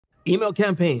email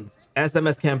campaigns,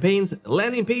 SMS campaigns,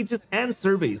 landing pages, and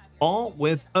surveys, all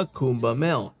with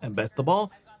AcumbaMail. And best of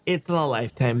all, it's a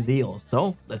lifetime deal.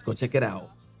 So let's go check it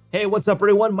out. Hey, what's up,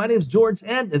 everyone? My name is George,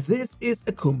 and this is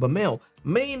AcumbaMail.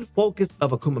 Main focus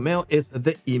of AcumbaMail is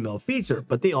the email feature,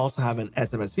 but they also have an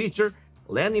SMS feature,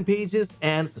 landing pages,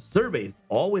 and surveys,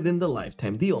 all within the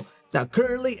lifetime deal. Now,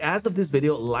 currently, as of this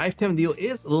video, lifetime deal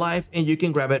is live, and you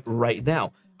can grab it right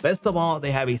now. Best of all,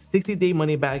 they have a 60-day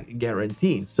money-back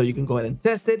guarantee, so you can go ahead and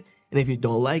test it, and if you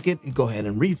don't like it, you go ahead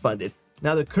and refund it.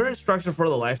 Now, the current structure for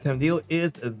the lifetime deal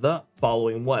is the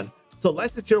following one. So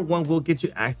license tier 1 will get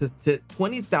you access to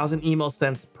 20,000 email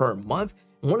sends per month.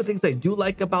 And one of the things I do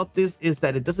like about this is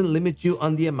that it doesn't limit you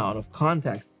on the amount of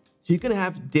contacts. So you can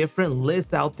have different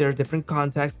lists out there, different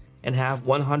contacts, and have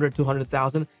 100,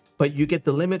 200,000, but you get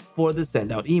the limit for the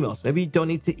send out emails. Maybe you don't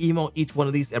need to email each one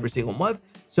of these every single month.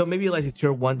 So maybe license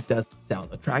tier 1 does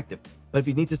sound attractive. But if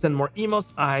you need to send more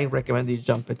emails, I recommend you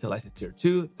jump into license tier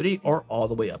 2, 3, or all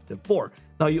the way up to 4.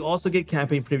 Now, you also get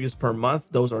campaign previews per month.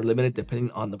 Those are limited depending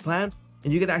on the plan,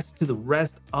 and you get access to the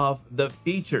rest of the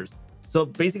features. So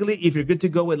basically, if you're good to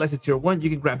go with license tier 1, you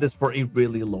can grab this for a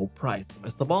really low price.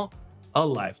 Best of all, a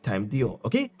lifetime deal.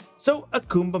 Okay, so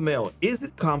AcumbaMail, is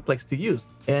it complex to use?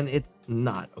 And it's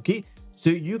not. Okay, so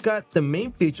you got the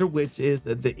main feature, which is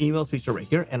the emails feature right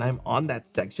here, and I'm on that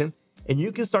section, and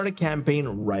you can start a campaign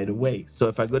right away. So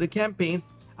if I go to campaigns,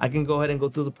 I can go ahead and go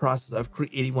through the process of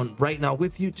creating one right now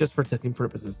with you just for testing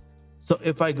purposes. So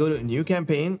if I go to a new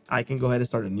campaign, I can go ahead and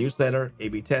start a newsletter,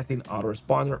 A/B testing,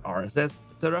 autoresponder, RSS,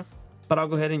 etc. But I'll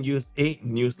go ahead and use a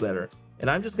newsletter.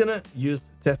 And I'm just gonna use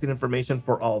testing information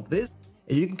for all of this.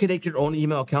 And you can connect your own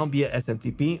email account via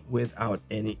SMTP without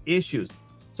any issues.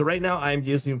 So right now I'm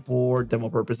using, for demo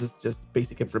purposes, just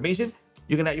basic information.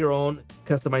 You can add your own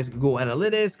customized Google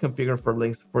Analytics, configure for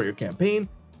links for your campaign,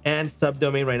 and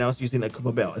subdomain right now is using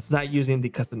AcumbaMail. It's not using the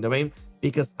custom domain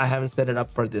because I haven't set it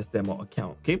up for this demo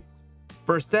account. Okay.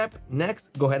 First step,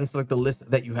 next, go ahead and select the list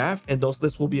that you have, and those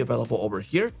lists will be available over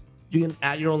here. You can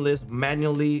add your own list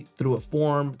manually through a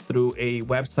form, through a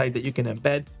website that you can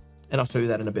embed, and I'll show you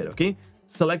that in a bit. Okay.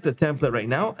 Select the template right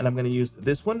now, and I'm going to use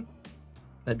this one.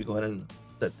 Let me go ahead and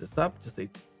set this up, just a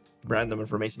random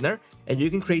information there, and you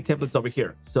can create templates over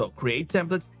here. So create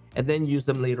templates and then use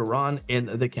them later on in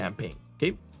the campaigns.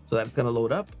 Okay, so that's going to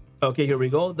load up. Okay, here we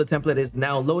go. The template is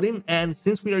now loading, and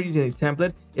since we are using a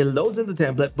template, it loads in the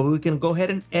template, but we can go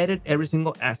ahead and edit every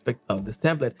single aspect of this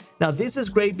template. Now, this is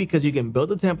great because you can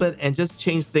build a template and just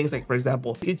change things. Like, for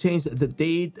example, you can change the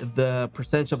date, the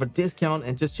percentage of a discount,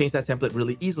 and just change that template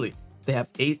really easily. They have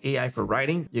 8 AI for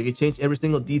writing. You can change every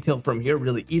single detail from here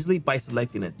really easily by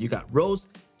selecting it. You got rows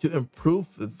to improve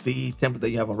the template that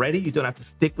you have already. You don't have to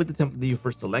stick with the template that you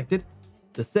first selected.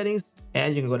 The settings,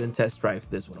 and you can go ahead and test drive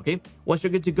this one. Okay, once you're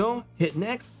good to go, hit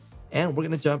next, and we're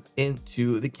gonna jump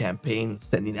into the campaign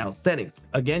sending out settings.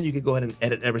 Again, you can go ahead and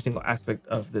edit every single aspect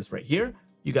of this right here.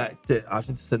 You got the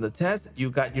option to send the test. You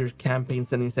got your campaign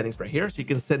sending settings right here, so you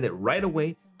can send it right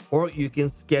away, or you can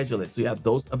schedule it. So you have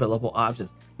those available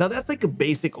options. Now, that's like a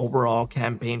basic overall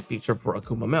campaign feature for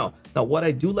AcumbaMail. Now, what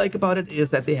I do like about it is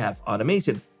that they have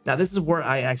automation. Now, this is where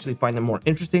I actually find them more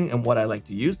interesting and what I like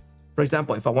to use. For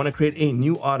example, if I want to create a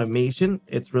new automation,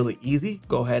 it's really easy.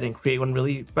 Go ahead and create one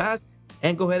really fast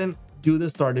and go ahead and do the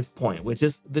starting point, which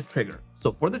is the trigger.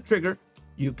 So for the trigger,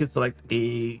 you can select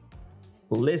a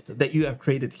list that you have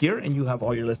created here, and you have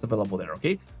all your lists available there.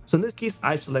 Okay, so in this case,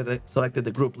 I've selected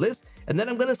the group list, and then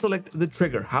I'm going to select the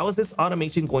trigger. How is this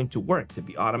automation going to work to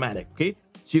be automatic? Okay,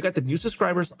 so you got the new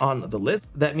subscribers on the list.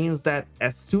 That means that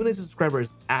as soon as a subscriber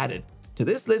is added to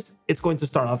this list, it's going to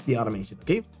start off the automation.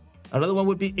 Okay, another one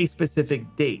would be a specific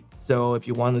date. So if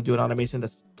you want to do an automation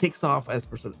that kicks off as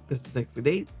per a specific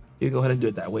date, you can go ahead and do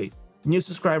it that way. New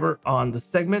subscriber on the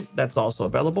segment, that's also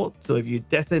available. So if you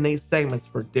designate segments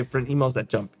for different emails that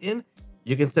jump in,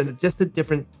 you can send it just to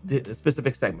different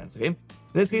specific segments. Okay, in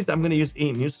this case, I'm going to use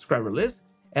a new subscriber list,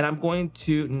 and I'm going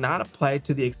to not apply it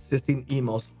to the existing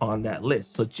emails on that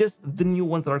list. So just the new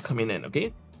ones that are coming in.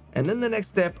 Okay, and then the next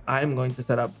step, I'm going to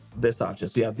set up this option.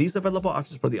 So you have these available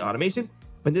options for the automation,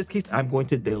 but in this case, I'm going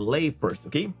to delay first.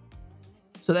 Okay,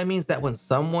 so that means that when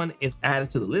someone is added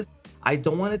to the list, I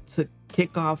don't want it to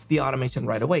kick off the automation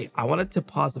right away. I want it to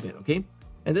pause a bit. Okay,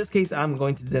 in this case, I'm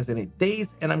going to designate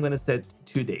days, and I'm going to set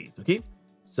 2 days. Okay,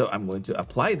 so I'm going to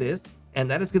apply this,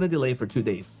 and that is going to delay for 2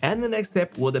 days. And the next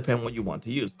step will depend on what you want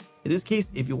to use. In this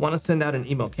case, if you want to send out an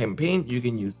email campaign, you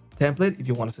can use template. If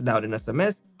you want to send out an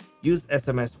SMS, use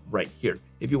SMS right here.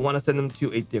 If you want to send them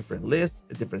to a different list,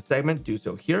 a different segment, do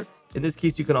so here. In this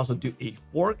case, you can also do a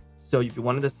fork. So if you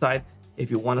want to decide if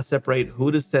you want to separate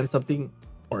who to send something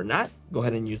or not, go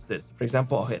ahead and use this. For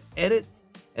example, I'll hit edit.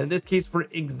 And in this case, for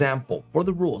example, for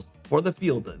the rules, for the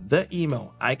field, the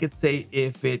email, I could say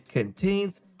if it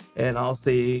contains, and I'll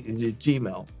say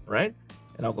Gmail, right?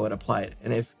 And I'll go ahead and apply it.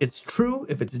 And if it's true,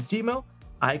 if it's a Gmail,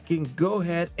 I can go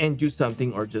ahead and do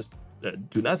something or just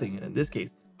do nothing in this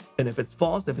case. And if it's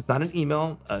false, if it's not an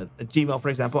email, a Gmail, for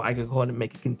example, I can go ahead and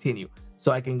make it continue.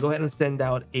 So I can go ahead and send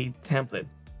out a template.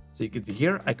 So you can see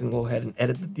here, I can go ahead and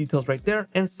edit the details right there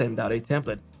and send out a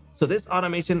template. So this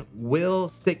automation will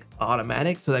stick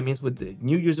automatic. So that means with the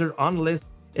new user on the list,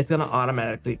 it's going to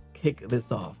automatically kick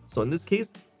this off. So in this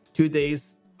case, 2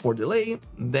 days for delay.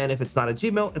 Then if it's not a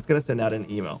Gmail, it's going to send out an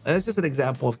email. And it's just an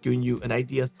example of giving you an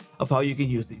idea of how you can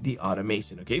use the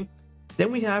automation. Okay.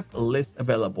 Then we have a list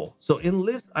available. So in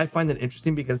list, I find it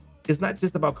interesting because it's not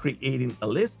just about creating a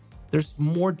list. There's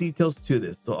more details to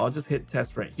this. So I'll just hit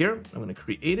test right here. I'm going to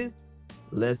create it.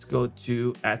 Let's go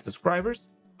to add subscribers.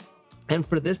 And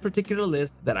for this particular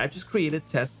list that I've just created,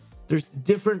 test, there's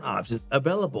different options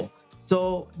available.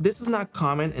 So this is not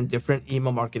common in different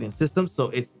email marketing systems. So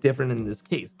it's different in this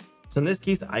case. So in this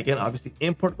case, I can obviously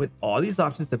import with all these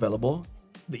options available,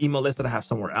 the email list that I have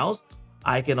somewhere else.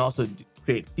 I can also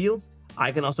create fields.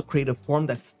 I can also create a form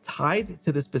that's tied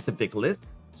to this specific list.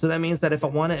 So that means that if I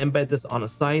want to embed this on a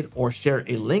site or share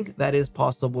a link, that is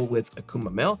possible with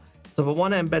AcumbaMail. So if I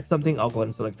want to embed something, I'll go ahead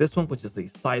and select this one, which is the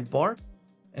sidebar.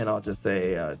 And I'll just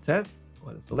say test, go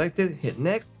ahead and select it, hit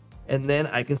next. And then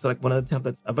I can select one of the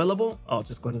templates available. I'll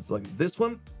just go ahead and select this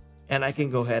one. And I can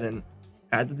go ahead and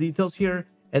add the details here.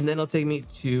 And then it'll take me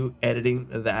to editing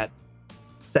that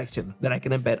section that I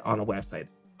can embed on a website.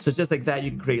 So just like that,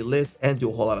 you can create lists and do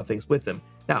a whole lot of things with them.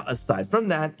 Now, aside from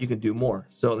that, you can do more.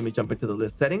 So let me jump into the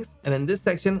list settings. And in this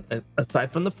section,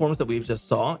 aside from the forms that we just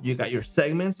saw, you got your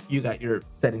segments, you got your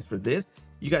settings for this,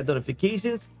 you got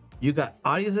notifications, you got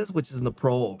audiences, which is in the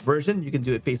pro version. You can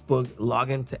do a Facebook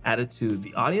login to add it to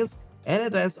the audience, and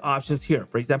advanced options here.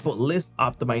 For example, list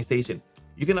optimization.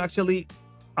 You can actually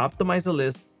optimize the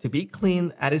list to be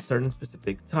clean at a certain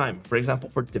specific time. For example,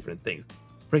 for different things.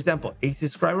 For example, a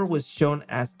subscriber was shown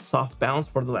as soft bounce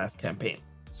for the last campaign.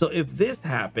 So if this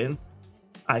happens,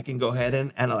 I can go ahead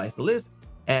and analyze the list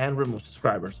and remove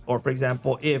subscribers. Or for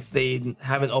example, if they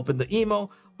haven't opened the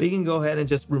email, we can go ahead and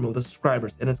just remove the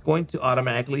subscribers, and it's going to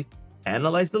automatically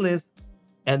analyze the list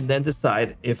and then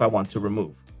decide if I want to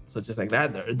remove. So just like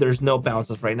that, there's no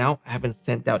bounces right now. I haven't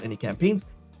sent out any campaigns,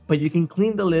 but you can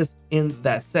clean the list in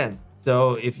that sense.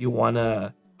 So if you want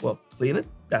to, well, clean it,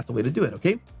 that's the way to do it.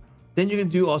 Okay. Then you can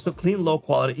do also clean low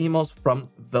quality emails from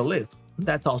the list.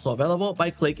 That's also available by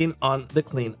clicking on the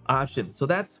clean option. So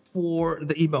that's for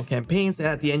the email campaigns. And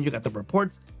at the end, you got the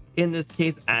reports. In this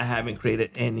case, I haven't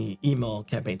created any email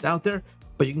campaigns out there,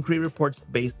 but you can create reports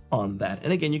based on that.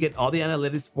 And again, you get all the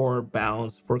analytics for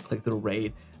bounce, for click-through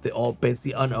rate, the opens,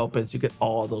 the unopens, you get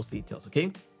all those details,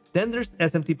 okay? Then there's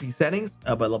SMTP settings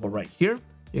available right here.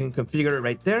 You can configure it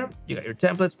right there. You got your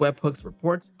templates, webhooks,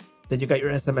 reports. Then you got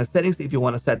your SMS settings if you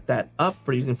want to set that up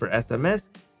for using for SMS.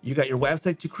 You got your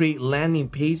website to create landing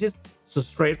pages. So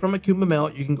straight from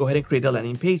AcumbaMail, you can go ahead and create a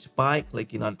landing page by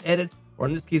clicking on edit. Or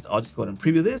in this case, I'll just go ahead and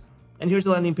preview this. And here's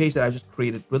the landing page that I've just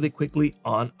created really quickly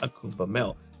on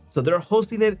AcumbaMail. So they're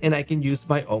hosting it and I can use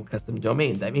my own custom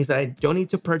domain. That means that I don't need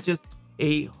to purchase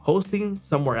a hosting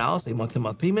somewhere else, a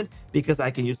month-to-month payment, because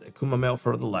I can use AcumbaMail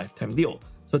for the lifetime deal.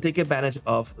 So take advantage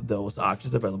of those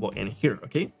options available in here,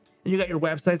 okay? And you got your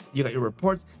websites, you got your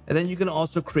reports, and then you can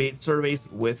also create surveys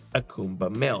with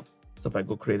AcumbaMail. So if I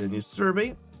go create a new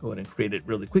survey, go ahead and create it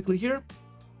really quickly here.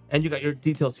 And you got your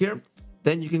details here.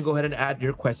 Then you can go ahead and add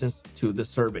your questions to the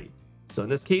survey. So in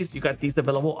this case, you got these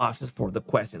available options for the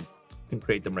questions. You can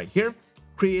create them right here,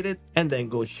 create it, and then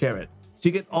go share it. So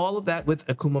you get all of that with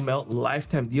AcumbaMail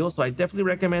lifetime deal. So I definitely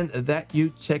recommend that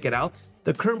you check it out.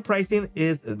 The current pricing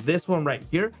is this one right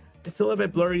here. It's a little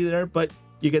bit blurry there, but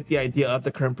you get the idea of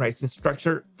the current pricing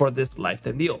structure for this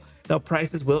lifetime deal. Now,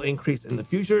 prices will increase in the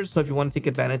future. So if you want to take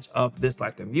advantage of this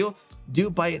lifetime deal, do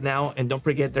buy it now. And don't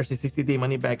forget, there's a 60-day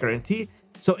money-back guarantee.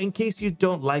 So in case you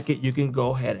don't like it, you can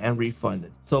go ahead and refund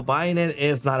it. So buying it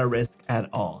is not a risk at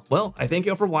all. Well, I thank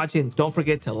you all for watching. Don't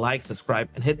forget to like, subscribe,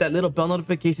 and hit that little bell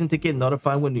notification to get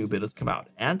notified when new videos come out.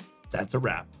 And that's a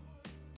wrap.